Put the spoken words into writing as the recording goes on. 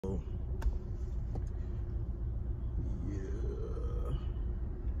Yeah.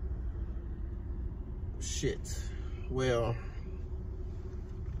 Shit. Well,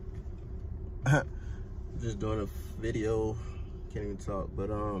 just doing a video. Can't even talk,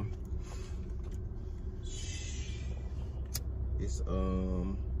 but it's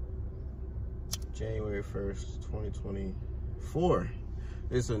January 1st, 2024.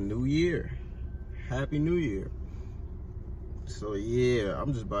 It's a new year. Happy New Year. So yeah,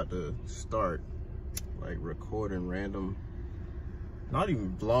 I'm just about to start like recording random, not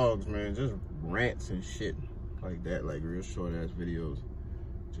even vlogs, man, just rants and shit like that, like real short ass videos,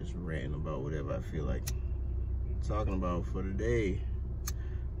 just ranting about whatever I feel like talking about for the day.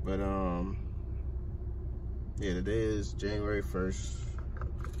 But yeah, today is January 1st,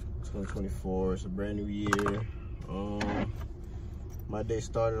 2024. It's a brand new year. My day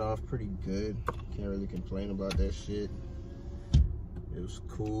started off pretty good. Can't really complain about that shit. It was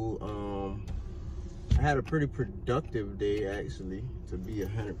cool. I had a pretty productive day, actually, to be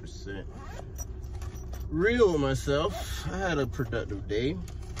 100% real with myself. I had a productive day.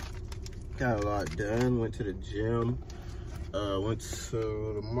 Got a lot done. Went to the gym. Went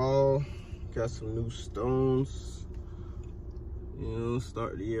to the mall. Got some new stones. You know,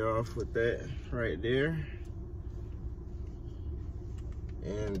 start the year off with that right there.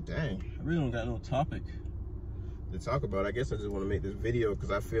 And dang, I really don't got no topic to talk about. I guess I just want to make this video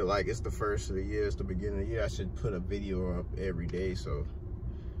because I feel like it's the first of the year, it's the beginning of the year. I should put a video up every day. So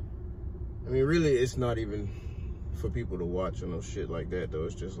I mean, really, it's not even for people to watch or no shit like that though.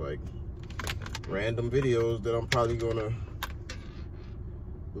 It's just like random videos that I'm probably gonna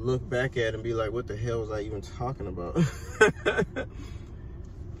look back at and be like, what the hell was I even talking about?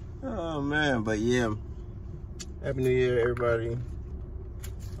 Oh man, but yeah, Happy New Year, everybody.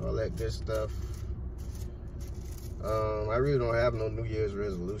 All that good stuff. I really don't have no New Year's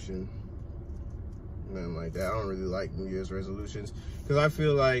resolution, nothing like that. I don't really like New Year's resolutions because I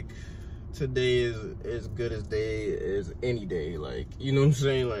feel like today is as good as day as any day. Like, you know what I'm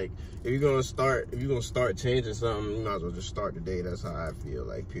saying? Like, if you're gonna start changing something, you might as well just start the day. That's how I feel,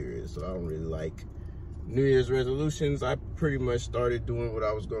 like, period. So I don't really like New Year's resolutions. I pretty much started doing what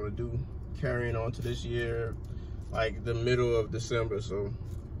I was gonna do, carrying on to this year, like the middle of December. So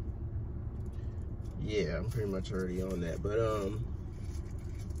yeah, I'm pretty much already on that. But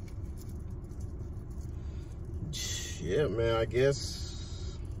yeah, man, I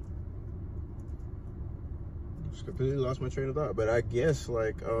guess just completely lost my train of thought. But I guess,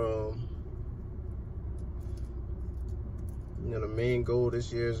 like, you know, the main goal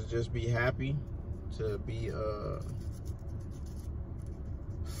this year is to just be happy, to be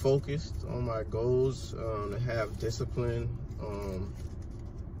focused on my goals, to have discipline,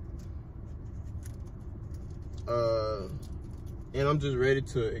 and I'm just ready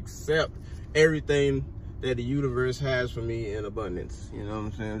to accept everything that the universe has for me in abundance. You know what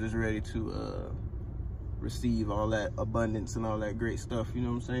I'm saying? I'm just ready to receive all that abundance and all that great stuff. You know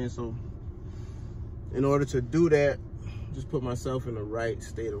what I'm saying? So in order to do that, just put myself in the right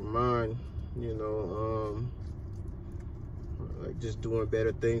state of mind. You know, like just doing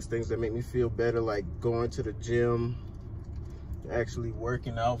better things that make me feel better, like going to the gym, actually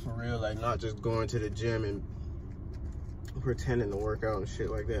working out for real, like not just going to the gym and pretending to work out and shit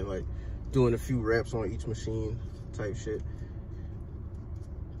like that, like doing a few reps on each machine type shit,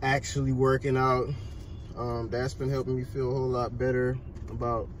 actually working out. That's been helping me feel a whole lot better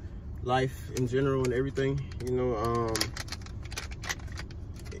about life in general and everything, you know.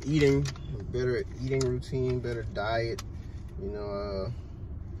 Eating, better eating routine, better diet, you know.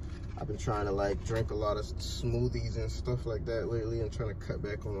 I've been trying to like drink a lot of smoothies and stuff like that lately, and trying to cut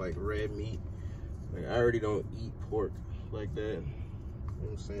back on like red meat. Like, I already don't eat pork like that, you know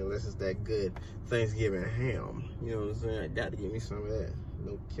what I'm saying, unless it's that good Thanksgiving ham, you know what I'm saying. I got to give me some of that,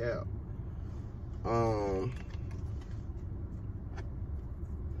 no cap.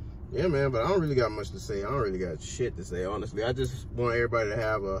 Yeah, man, but I don't really got much to say. I don't really got shit to say, honestly. I just want everybody to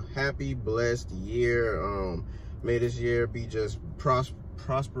have a happy, blessed year. May this year be just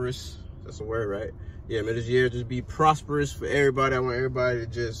prosperous. That's a word, right? Yeah, may this year just be prosperous for everybody. I want everybody to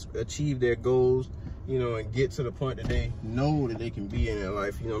just achieve their goals, you know, and get to the point that they know that they can be in their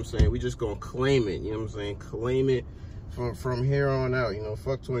life. You know what I'm saying? We just gonna claim it, you know what I'm saying? Claim it from here on out, you know,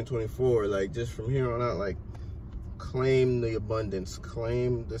 fuck 2024. Like, just from here on out, like, claim the abundance,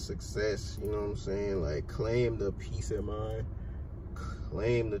 claim the success, you know what I'm saying? Like, claim the peace of mind,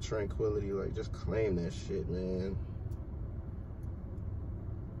 claim the tranquility, like, just claim that shit, man.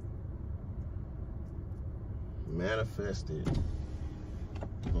 Manifest it,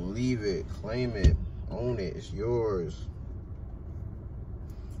 believe it, claim it, own it, it's yours.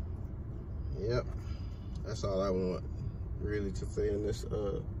 Yep, that's all I want really to say in this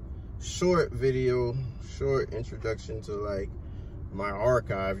short video, short introduction to like my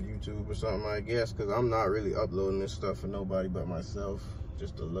archive YouTube or something, I guess, because I'm not really uploading this stuff for nobody but myself,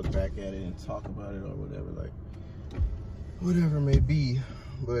 just to look back at it and talk about it or whatever, like whatever it may be.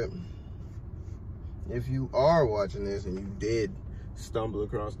 But if you are watching this and you did stumble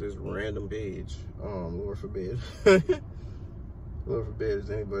across this random page, Lord forbid, Lord forbid,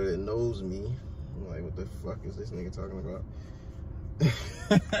 is anybody that knows me, I'm like, what the fuck is this nigga talking about?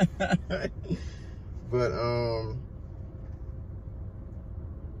 But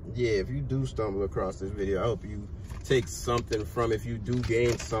yeah, if you do stumble across this video, I hope you take something from it. If you do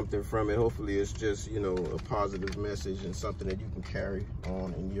gain something from it, hopefully it's just, you know, a positive message and something that you can carry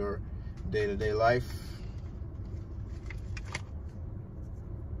on in your day-to-day life.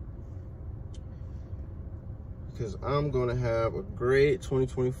 Because I'm gonna have a great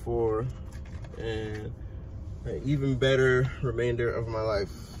 2024 and an even better remainder of my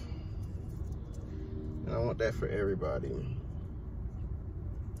life. And I want that for everybody,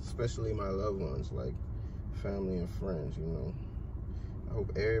 especially my loved ones, like family and friends, you know. I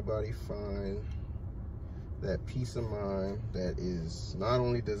hope everybody find that peace of mind that is not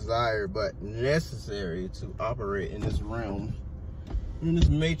only desired, but necessary to operate in this realm, in this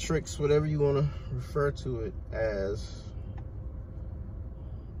matrix, whatever you want to refer to it as.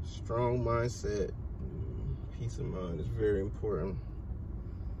 Strong mindset, peace of mind is very important.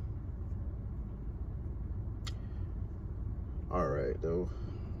 All right, though.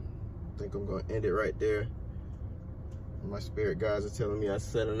 I think I'm going to end it right there. My spirit guides are telling me I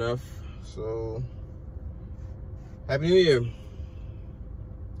said enough. So, Happy New Year.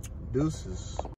 Deuces.